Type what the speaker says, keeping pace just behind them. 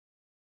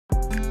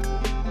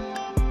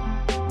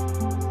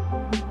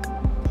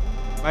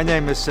My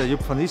name is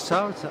Joep Van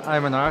Lieshout.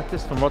 I'm an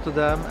artist from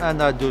Rotterdam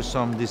and I do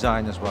some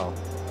design as well.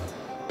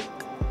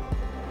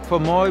 For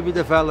Moooi we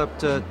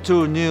developed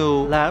two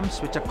new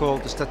lamps which are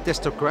called the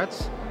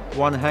Statistocrats,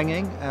 one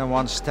hanging and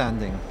one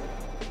standing.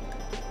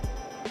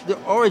 The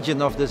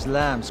origin of these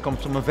lamps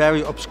comes from a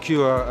very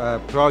obscure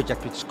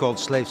project which is called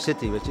Slave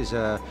City, which is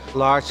a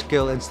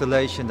large-scale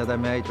installation that I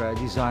made where I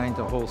designed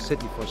a whole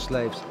city for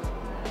slaves.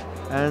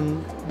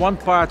 And one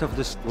part of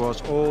this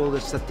was all the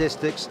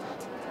statistics,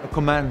 a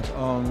comment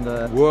on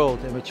the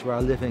world in which we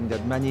are living,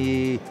 that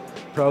many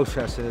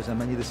processes and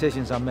many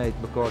decisions are made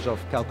because of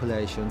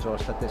calculations or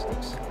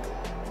statistics.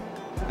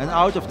 And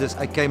out of this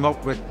I came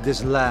up with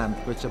this lamp,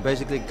 which are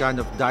basically kind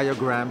of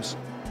diagrams.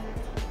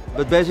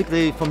 But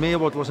basically for me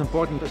what was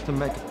important was to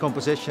make a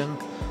composition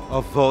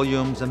of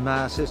volumes and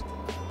masses.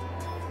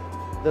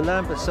 The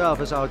lamp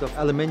itself is out of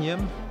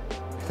aluminium.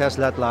 It has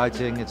LED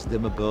lighting, it's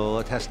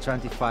dimmable, it has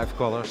 25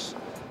 colors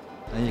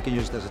and you can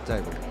use it as a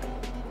table.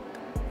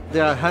 They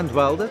are hand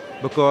welded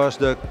because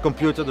the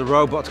computer, the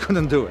robot,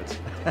 couldn't do it.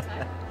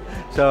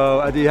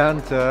 So at the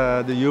end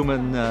the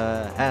human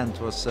hand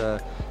was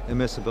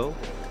immiscible.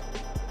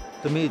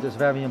 To me it is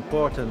very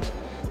important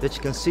that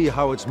you can see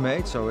how it's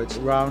made, so it's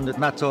rounded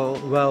metal,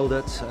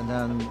 welded and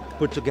then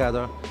put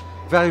together.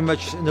 Very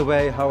much in the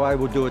way how I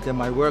would do it in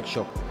my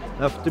workshop.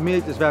 Now to me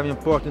it is very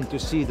important to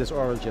see this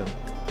origin.